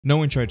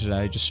No intro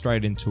today, just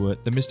straight into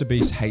it. The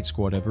MrBeast Hate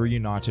Squad have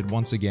reunited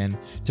once again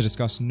to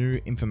discuss new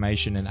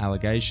information and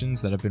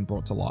allegations that have been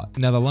brought to light.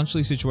 Now, the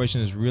Lunchley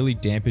situation has really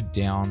dampened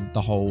down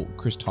the whole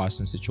KRIS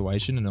TYSON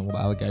situation and all the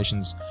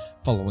allegations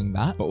following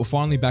that, but we're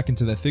finally back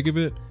into the thick of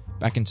it,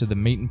 back into the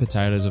meat and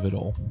potatoes of it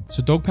all.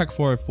 So Dogpack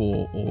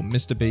 404, or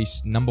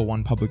MrBeast's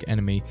 #1 public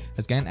enemy,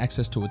 has gained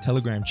access to a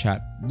Telegram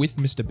chat with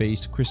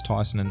MrBeast, KRIS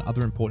TYSON, and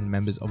other important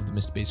members of the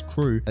MrBeast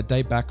crew that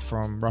date back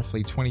from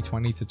roughly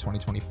 2020 to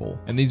 2024.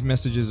 And these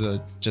messages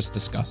are just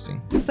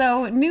disgusting.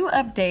 So, new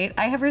update.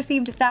 I have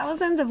received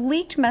thousands of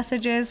leaked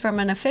messages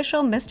from an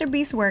official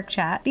MrBeast work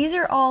chat. These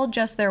are all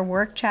just their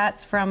work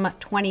chats from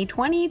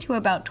 2020 to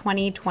about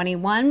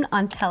 2021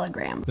 on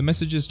Telegram. The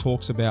messages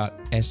talks about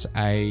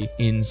SA,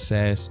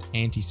 incest,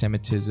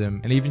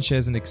 anti-Semitism, and even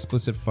shares an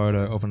explicit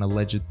photo of an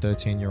alleged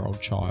 13-year-old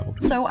child.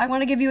 So I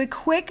want to give you a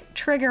quick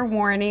trigger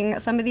warning.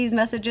 Some of these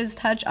messages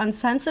touch on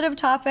sensitive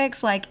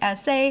topics like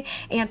SA,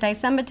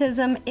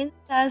 anti-Semitism,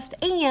 incest,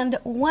 and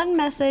one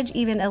message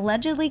even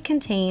allegedly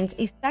contains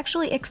a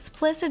sexually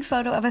explicit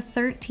photo of a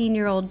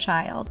 13-year-old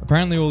child.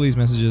 Apparently all these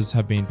messages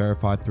have been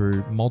verified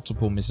through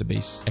multiple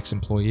MrBeast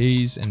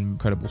ex-employees and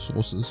credible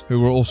sources who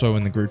were also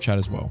in the group chat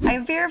as well. I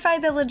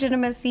verified the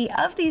legitimacy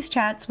of these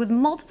chats with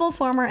multiple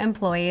former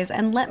employees,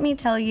 and let me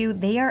tell you,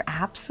 they are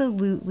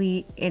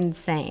absolutely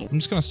insane. I'm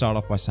just going to start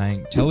off by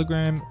saying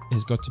Telegram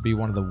has got to be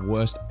one of the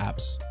worst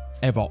apps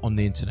ever on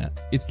the internet.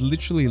 It's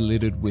literally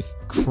littered with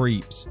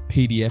creeps,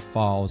 PDF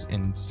files,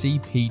 and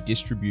CP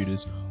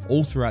distributors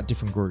all throughout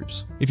different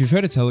groups. If you've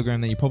heard of Telegram,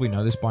 then you probably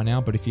know this by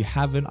now, but if you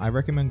haven't, I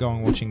recommend going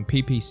and watching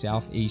PP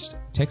Southeast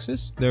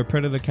Texas. They're a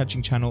predator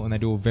catching channel and they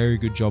do a very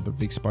good job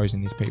of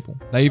exposing these people.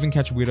 They even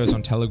catch weirdos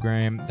on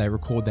Telegram. They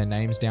record their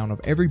names down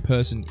of every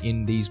person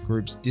in these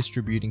groups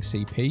distributing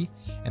CP,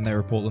 and they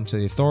report them to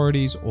the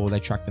authorities or they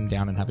track them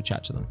down and have a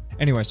chat to them.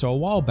 Anyway, so a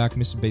while back,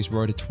 MrBeast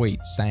wrote a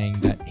tweet saying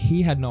that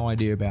he had no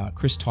idea about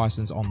KRIS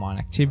TYSON's online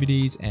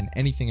activities and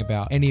anything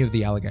about any of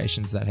the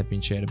allegations that had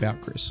been shared about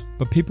Chris.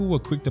 But people were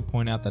quick to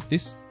point out that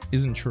this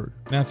isn't true.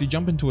 Now, if you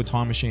jump into a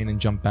time machine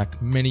and jump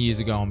back many years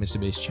ago on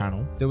MrBeast's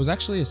channel, there was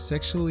actually a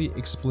sexually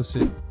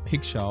explicit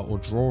picture or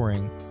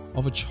drawing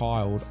of a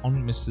child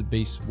on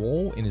MrBeast's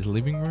wall in his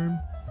living room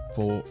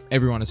for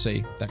everyone to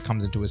see that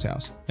comes into his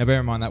house. Now,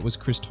 bear in mind that was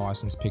KRIS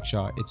TYSON's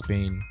picture. It's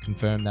been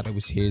confirmed that it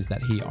was his,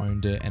 that he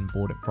owned it and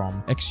bought it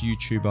from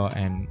ex-YouTuber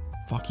and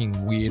fucking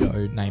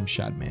weirdo named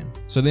Shadman.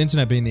 So the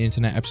internet being the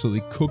internet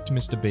absolutely cooked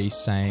MrBeast,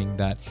 saying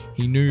that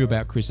he knew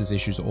about Chris's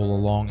issues all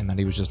along and that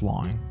he was just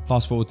lying.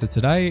 Fast forward to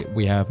today,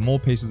 we have more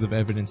pieces of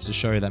evidence to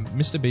show that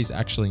MrBeast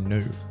actually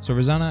knew. So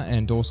Rosanna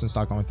and Dawson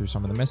start going through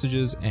some of the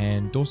messages,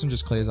 and Dawson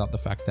just clears up the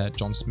fact that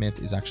John Smith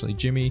is actually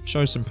Jimmy,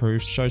 shows some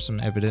proofs, shows some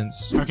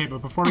evidence. Okay,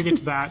 but before we get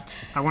to that,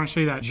 I want to show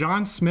you that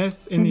John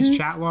Smith in these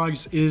chat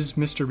logs is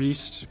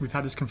MrBeast. We've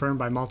had this confirmed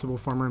by multiple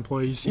former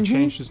employees. He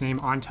changed his name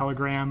on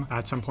Telegram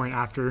at some point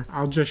after.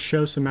 I'll just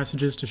show some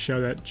messages to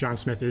show that John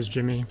Smith is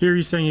Jimmy. Here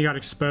he's saying he got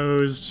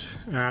exposed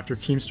after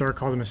Keemstar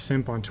called him a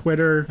simp on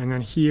Twitter. And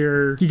then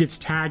here he gets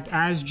tagged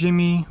as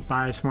Jimmy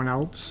by someone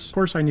else. Of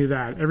course I knew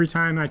that. Every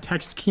time I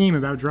text Keem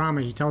about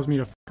drama, he tells me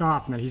to f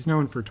off and that he's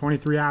known for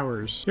 23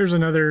 hours. Here's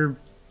another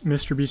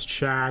MrBeast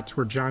chat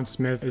where John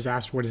Smith is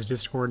asked what his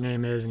Discord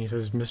name is and he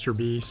says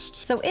MrBeast.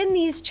 So in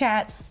these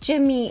chats,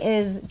 Jimmy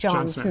is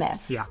John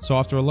Smith. Yeah. So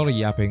after a lot of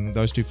yapping,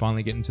 those two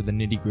finally get into the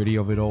nitty-gritty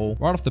of it all.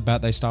 Right off the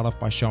bat, they start off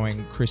by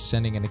showing Chris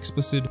sending an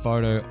explicit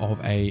photo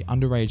of a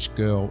underage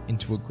girl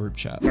into a group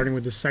chat. Starting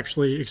with this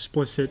sexually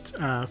explicit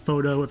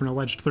photo of an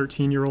alleged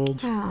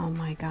 13-year-old. Oh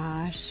my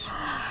gosh.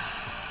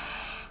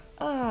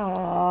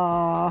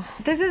 Oh,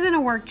 this isn't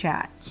a work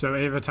chat. So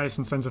Ava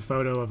Tyson sends a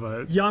photo of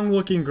a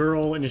young-looking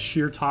girl in a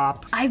sheer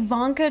top.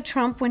 Ivanka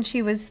Trump when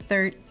she was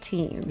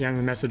 13. Yeah, and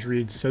the message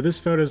reads, so this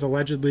photo is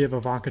allegedly of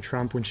Ivanka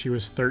Trump when she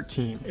was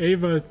 13.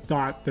 Ava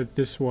thought that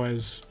this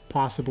was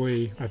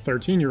possibly a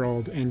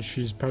 13-year-old and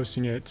she's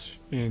posting it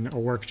in a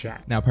work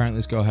chat. Now, apparently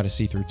this girl had a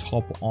see-through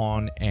top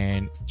on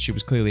and she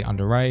was clearly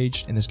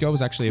underage, and this girl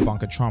was actually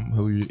Ivanka Trump,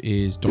 who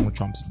is Donald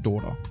Trump's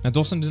daughter. Now,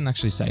 Dawson didn't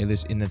actually say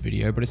this in the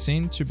video, but it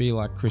seemed to be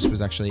like Chris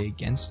was actually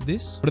against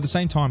this, but at the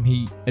same time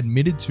he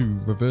admitted to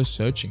reverse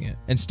searching it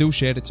and still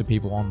shared it to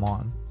people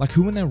online. Like,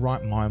 who in their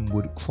right mind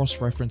would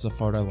cross-reference a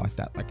photo like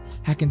that, like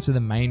hack into the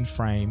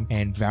mainframe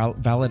and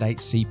validate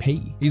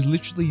CP? He's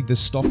literally the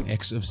stock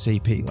X of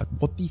CP. Like,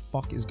 what the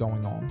fuck is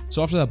going on?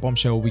 So after that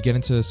bombshell, we get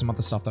into some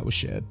other stuff that was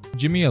shared.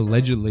 Jimmy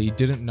allegedly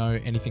didn't know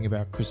anything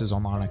about Chris's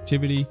online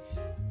activity,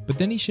 but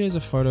then he shares a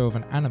photo of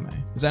an anime.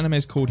 This anime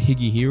is called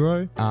Higgy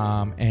Hero,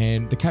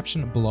 and the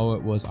caption below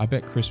it was, "I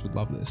bet Chris would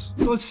love this."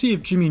 Let's see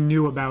if Jimmy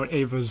knew about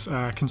Ava's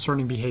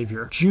concerning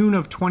behavior. June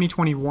of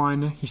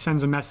 2021, he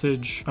sends a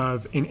message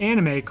of an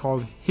anime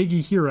called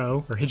Higgy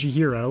Hero, or Higgy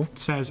Hero. It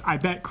says, "I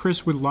bet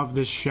Chris would love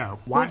this show."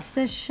 Why? What's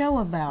this show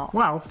about?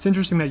 Well, it's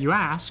interesting that you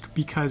ask,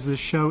 because this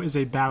show is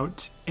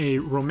about a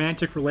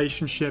romantic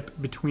relationship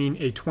between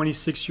a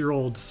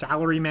 26-year-old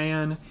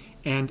salaryman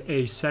and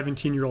a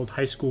 17-year-old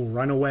high school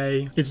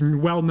runaway. It's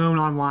well known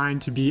online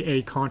to be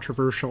a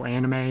controversial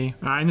anime.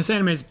 And this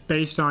anime is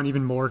based on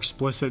even more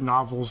explicit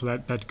novels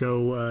that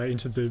go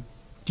into the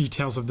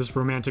details of this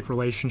romantic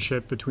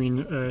relationship between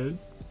an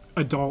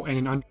adult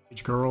and an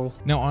underage girl.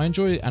 Now, I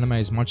enjoy anime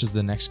as much as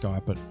the next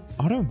guy, but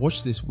I don't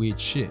watch this weird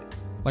shit.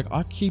 Like,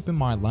 I keep in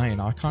my lane.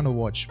 I kind of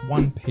watch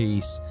One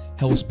Piece,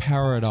 Hell's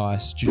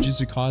Paradise,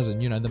 Jujutsu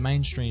Kaisen, you know, the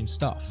mainstream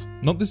stuff.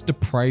 Not this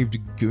depraved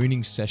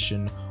gooning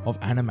session of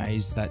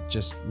animes that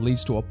just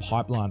leads to a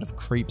pipeline of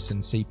creeps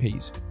and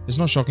CPs. It's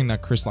not shocking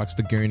that Chris likes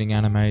the gooning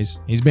animes.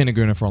 He's been a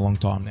gooner for a long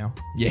time now.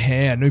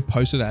 Yeah, a new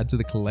poster to add to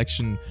the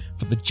collection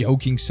for the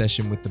joking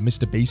session with the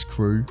MrBeast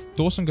crew.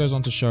 Dawson goes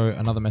on to show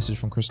another message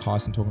from KRIS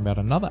TYSON talking about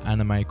another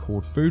anime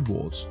called Food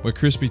Wars, where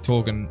Chris be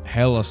talking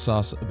hella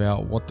sus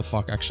about what the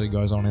fuck actually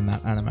goes on in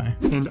that anime.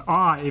 And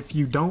if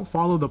you don't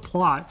follow the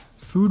plot,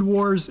 Food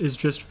Wars is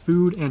just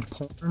food and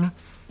porn.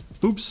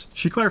 Oops,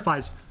 she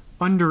clarifies,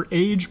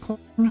 underage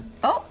porn.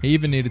 Oh. He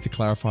even needed to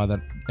clarify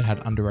that it had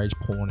underage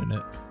porn in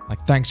it.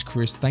 Like, thanks,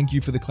 Chris. Thank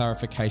you for the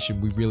clarification.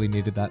 We really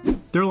needed that.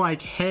 They're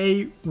like,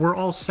 hey, we're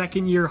all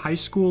second-year high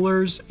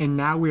schoolers, and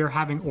now we are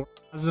having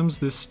orgasms.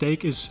 This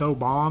steak is so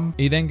bomb.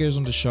 He then goes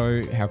on to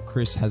show how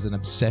Chris has an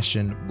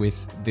obsession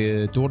with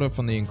the daughter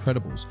from The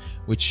Incredibles,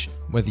 which,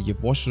 whether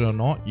you've watched it or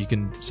not, you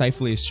can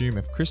safely assume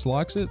if Chris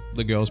likes it,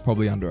 the girl's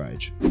probably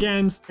underage.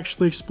 Again,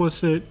 sexually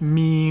explicit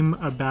meme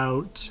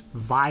about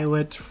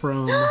Violet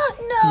from The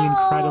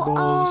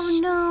Incredibles. Oh,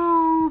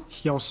 no.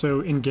 He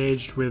also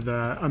engaged with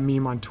a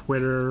meme on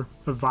Twitter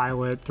of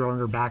Violet throwing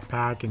her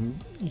backpack, and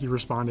he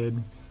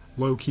responded,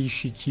 low-key,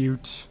 she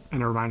cute.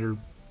 And a reminder,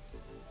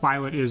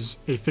 Violet is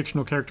a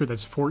fictional character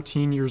that's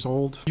 14 years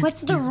old.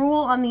 What's the rule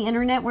on the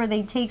internet where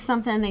they take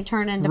something and they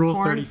turn it into Rule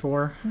porn?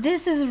 34.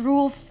 This is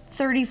Rule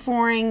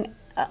 34ing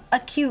a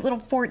cute little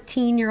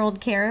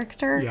 14-year-old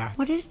character. Yeah.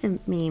 What is the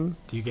meme?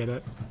 Do you get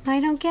it? I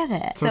don't get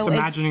it. So it's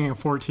imagining a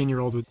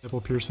 14-year-old with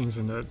nipple piercings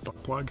and a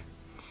butt plug.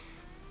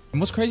 And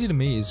what's crazy to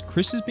me is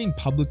Chris has been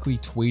publicly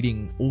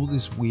tweeting all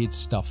this weird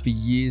stuff for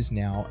years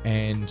now,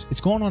 and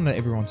it's gone under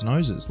everyone's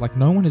noses. Like,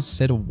 no one has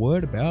said a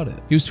word about it.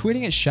 He was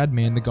tweeting at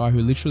Shadman, the guy who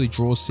literally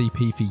draws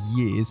CP for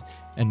years,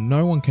 and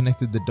no one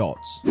connected the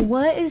dots.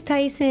 What is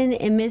Tyson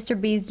and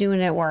MrBeast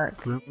doing at work?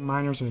 Grooming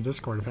minors in a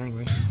Discord,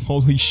 apparently.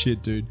 Holy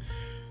shit, dude.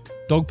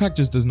 Dogpack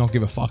just does not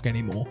give a fuck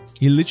anymore.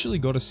 He literally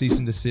got a cease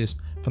and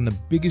desist from the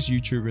biggest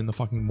YouTuber in the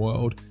fucking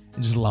world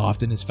and just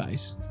laughed in his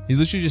face. He's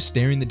literally just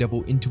staring the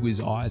devil into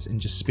his eyes and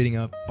just spitting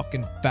a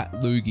fucking fat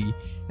loogie,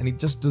 and he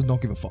just does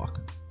not give a fuck.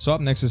 So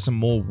up next is some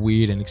more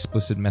weird and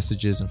explicit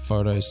messages and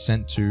photos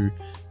sent to,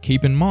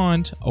 keep in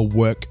mind, a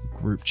work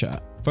group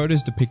chat.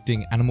 Photos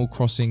depicting Animal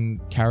Crossing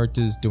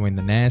characters doing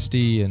the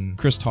nasty, and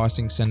KRIS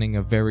TYSON sending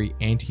a very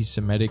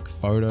anti-Semitic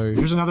photo.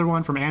 Here's another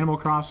one from Animal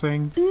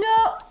Crossing.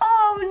 No,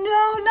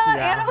 oh no, not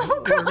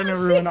Animal Crossing. We're gonna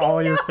ruin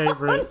all your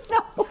favorites.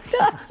 No,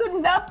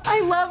 Tyson, no.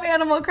 I love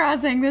Animal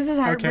Crossing. This is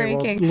heartbreaking.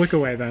 Okay, well, look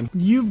away then.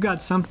 You've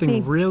got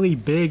something really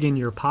big in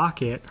your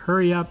pocket.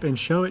 Hurry up and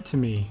show it to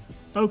me.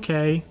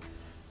 Okay,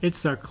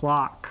 it's a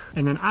clock.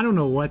 And then I don't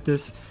know what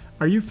this,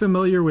 are you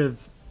familiar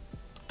with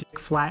dick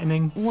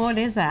flattening? What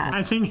is that?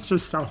 I think it's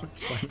just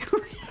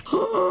self-explanatory.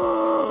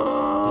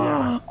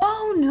 Yeah.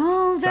 Oh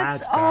no,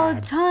 that's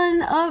a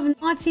ton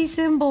of Nazi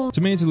symbols.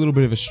 To me, it's a little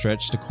bit of a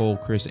stretch to call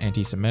Chris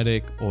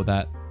anti-Semitic or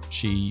that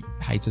she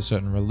hates a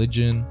certain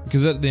religion,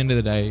 because at the end of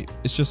the day,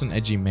 it's just an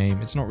edgy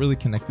meme. It's not really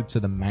connected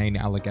to the main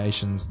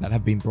allegations that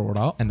have been brought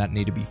up and that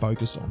need to be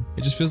focused on.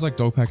 It just feels like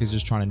Dogpack is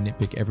just trying to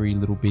nitpick every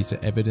little piece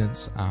of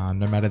evidence,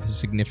 no matter the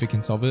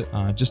significance of it,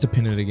 just to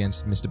pin it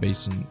against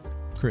MrBeast and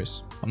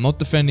Chris. I'm not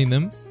defending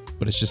them,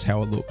 but it's just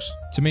how it looks.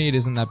 To me, it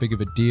isn't that big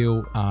of a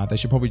deal. They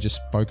should probably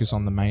just focus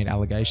on the main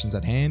allegations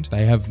at hand.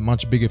 They have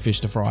much bigger fish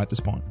to fry at this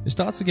point. It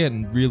starts to get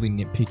really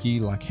nitpicky,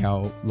 like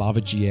how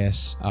Lava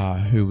GS,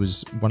 who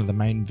was one of the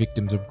main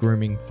victims of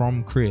grooming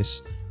from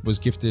Chris, was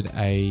gifted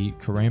a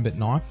karambit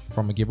knife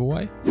from a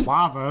giveaway.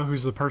 Lava,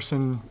 who's the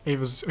person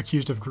Ava's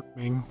accused of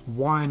grooming,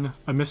 won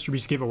a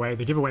MrBeast giveaway.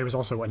 The giveaway was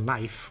also a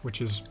knife,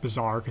 which is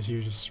bizarre because he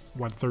was just,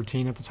 what,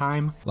 13 at the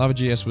time? Lava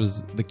GS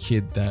was the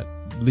kid that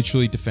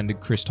literally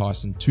defended KRIS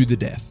TYSON to the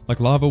death. Like,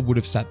 Lava would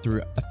have sat through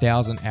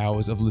 1,000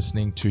 hours of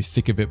listening to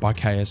Thick of It by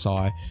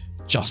KSI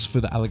just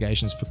for the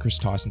allegations for KRIS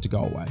TYSON to go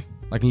away.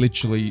 Like,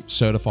 literally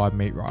certified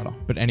meat writer.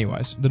 But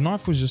anyways, the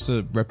knife was just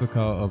a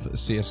replica of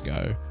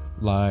CSGO.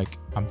 Like,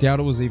 I doubt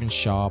it was even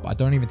sharp. I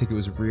don't even think it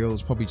was real. It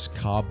was probably just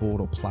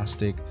cardboard or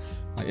plastic.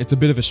 Like, it's a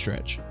bit of a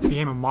stretch. He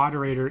became a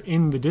moderator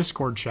in the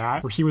Discord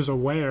chat where he was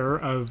aware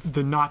of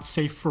the not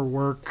safe for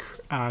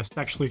work,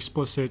 sexually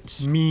explicit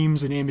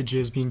memes and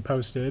images being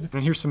posted.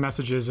 And here's some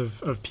messages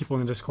of people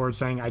in the Discord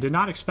saying, I did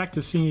not expect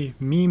to see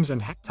memes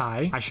and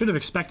hentai. I should have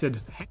expected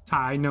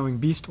hentai knowing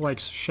Beast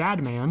likes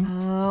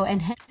Shadman. Oh,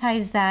 and hentai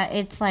is that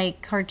it's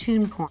like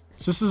cartoon porn.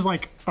 So this is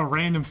like a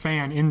random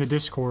fan in the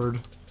Discord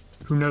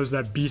who knows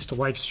that Beast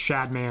likes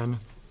Shadman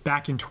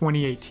back in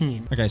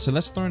 2018. Okay, so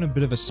that's thrown a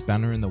bit of a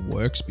spanner in the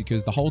works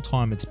because the whole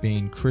time it's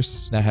been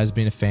KRIS that has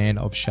been a fan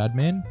of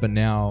Shadman, but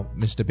now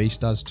MrBeast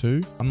does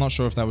too. I'm not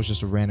sure if that was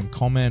just a random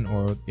comment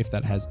or if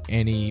that has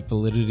any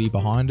validity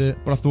behind it,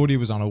 but I thought he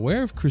was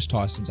unaware of KRIS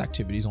Tyson's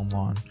activities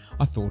online.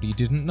 I thought he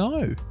didn't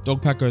know.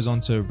 Dogpack goes on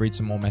to read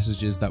some more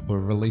messages that were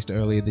released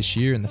earlier this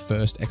year in the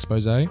first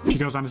expose. She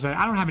goes on to say,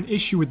 I don't have an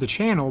issue with the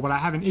channel, but I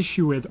have an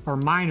issue with our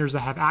minors that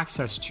have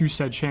access to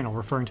said channel,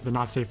 referring to the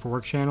Not Safe for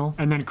Work channel.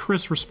 And then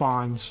KRIS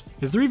responds,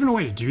 is there even a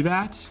way to do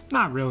that?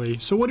 Not really.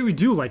 So what do we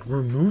do? Like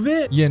remove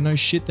it? Yeah, no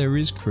shit, there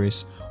is,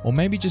 KRIS. Or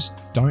maybe just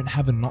don't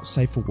have a Not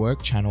Safe for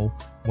Work channel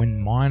when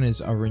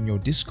minors are in your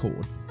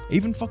Discord.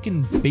 Even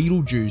fucking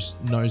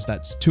Beetlejuice knows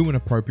that's too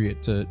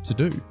inappropriate to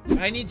do.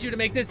 I need you to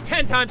make this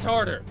 10 times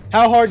harder.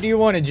 How hard do you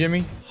want it,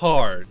 Jimmy?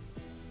 Hard.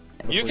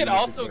 You can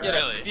also get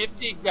a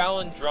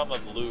 50-gallon drum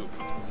of lube.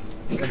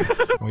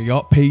 We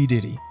got P.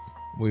 Diddy,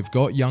 we've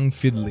got Young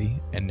Fiddly,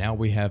 and now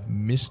we have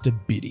Mr.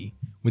 Biddy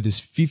with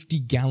his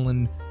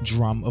 50-gallon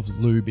drum of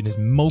lube in his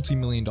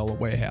multi-million-dollar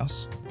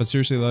warehouse. But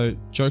seriously though,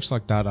 jokes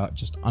like that are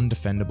just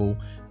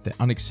undefendable. They're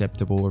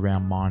unacceptable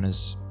around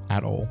minors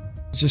at all.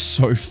 It's just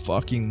so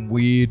fucking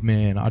weird,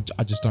 man. I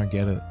just don't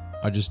get it.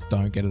 I just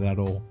don't get it at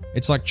all.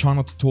 It's like trying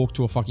not to talk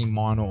to a fucking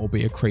minor or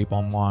be a creep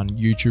online,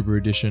 YouTuber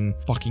edition,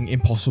 fucking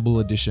impossible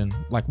edition.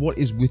 Like, what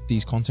is with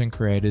these content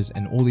creators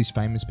and all these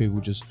famous people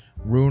just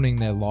ruining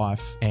their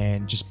life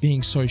and just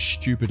being so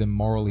stupid and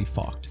morally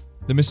fucked?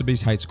 The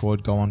MrBeast Hate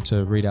Squad go on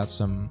to read out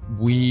some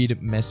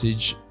weird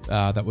message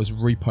that was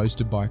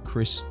reposted by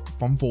KRIS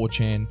from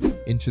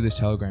 4chan into this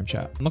Telegram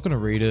chat. I'm not going to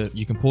read it.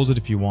 You can pause it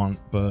if you want,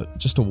 but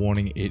just a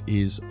warning, it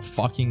is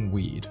fucking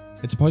weird.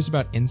 It's a post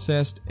about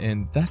incest,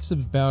 and that's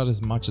about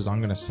as much as I'm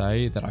going to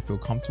say that I feel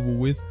comfortable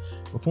with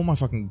before my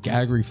fucking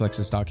gag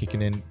reflexes start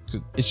kicking in.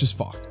 It's just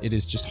fucked. It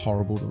is just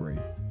horrible to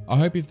read. I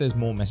hope if there's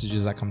more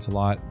messages that come to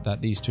light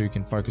that these two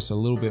can focus a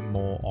little bit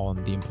more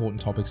on the important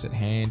topics at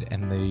hand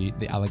and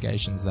the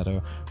allegations that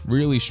are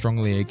really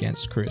strongly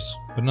against KRIS.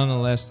 But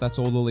nonetheless, that's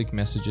all the leaked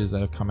messages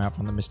that have come out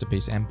from the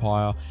MrBeast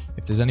empire.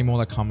 If there's any more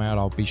that come out,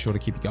 I'll be sure to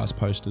keep you guys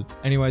posted.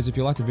 Anyways, if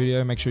you liked the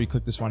video, make sure you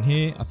click this one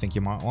here. I think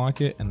you might like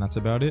it, and that's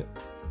about it.